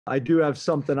I do have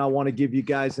something I want to give you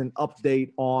guys an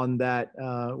update on that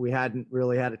we hadn't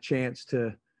really had a chance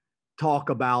to talk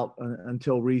about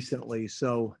until recently.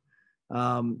 So,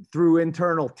 through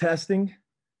internal testing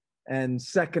and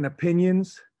second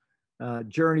opinions,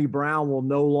 Journey Brown will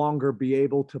no longer be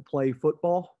able to play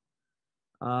football.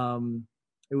 Um,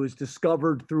 it was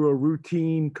discovered through a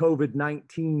routine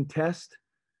COVID-19 test.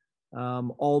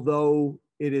 Although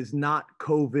it is not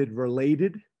COVID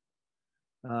related.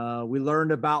 We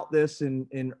learned about this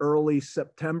in early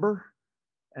September,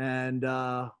 and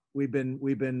we've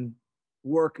been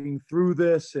working through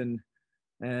this and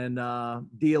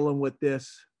dealing with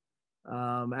this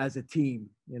as a team.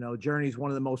 You know, Journey's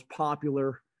one of the most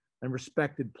popular and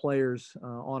respected players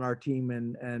on our team,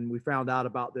 and we found out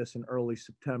about this in early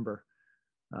September.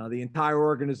 The entire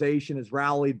organization has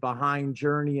rallied behind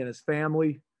Journey and his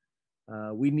family.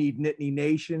 We need Nittany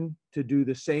Nation to do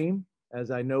the same,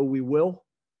 as I know we will.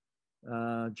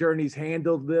 Journey's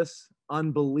handled this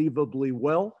unbelievably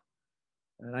well,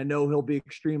 and I know he'll be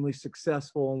extremely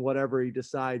successful in whatever he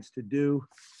decides to do.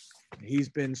 He's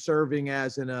been serving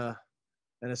as an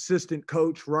assistant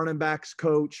coach, running backs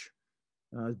coach,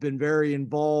 has been very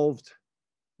involved.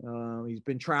 He's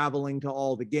been traveling to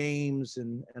all the games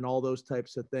and all those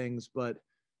types of things. But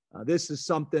this is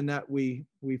something that we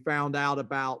found out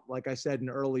about, like I said, in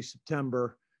early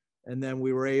September, and then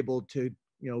we were able to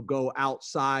go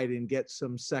outside and get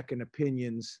some second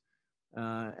opinions,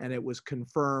 and it was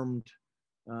confirmed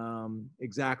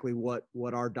exactly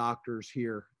what our doctors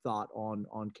here thought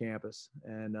on campus.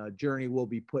 And Journey will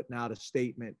be putting out a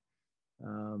statement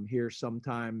here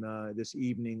sometime this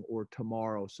evening or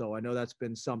tomorrow. So I know that's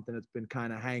been something that's been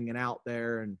kind of hanging out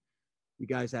there, and you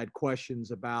guys had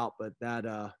questions about, but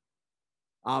that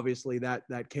obviously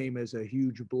that came as a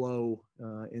huge blow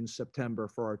in September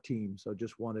for our team. So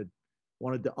just wanted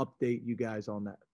to update you guys on that.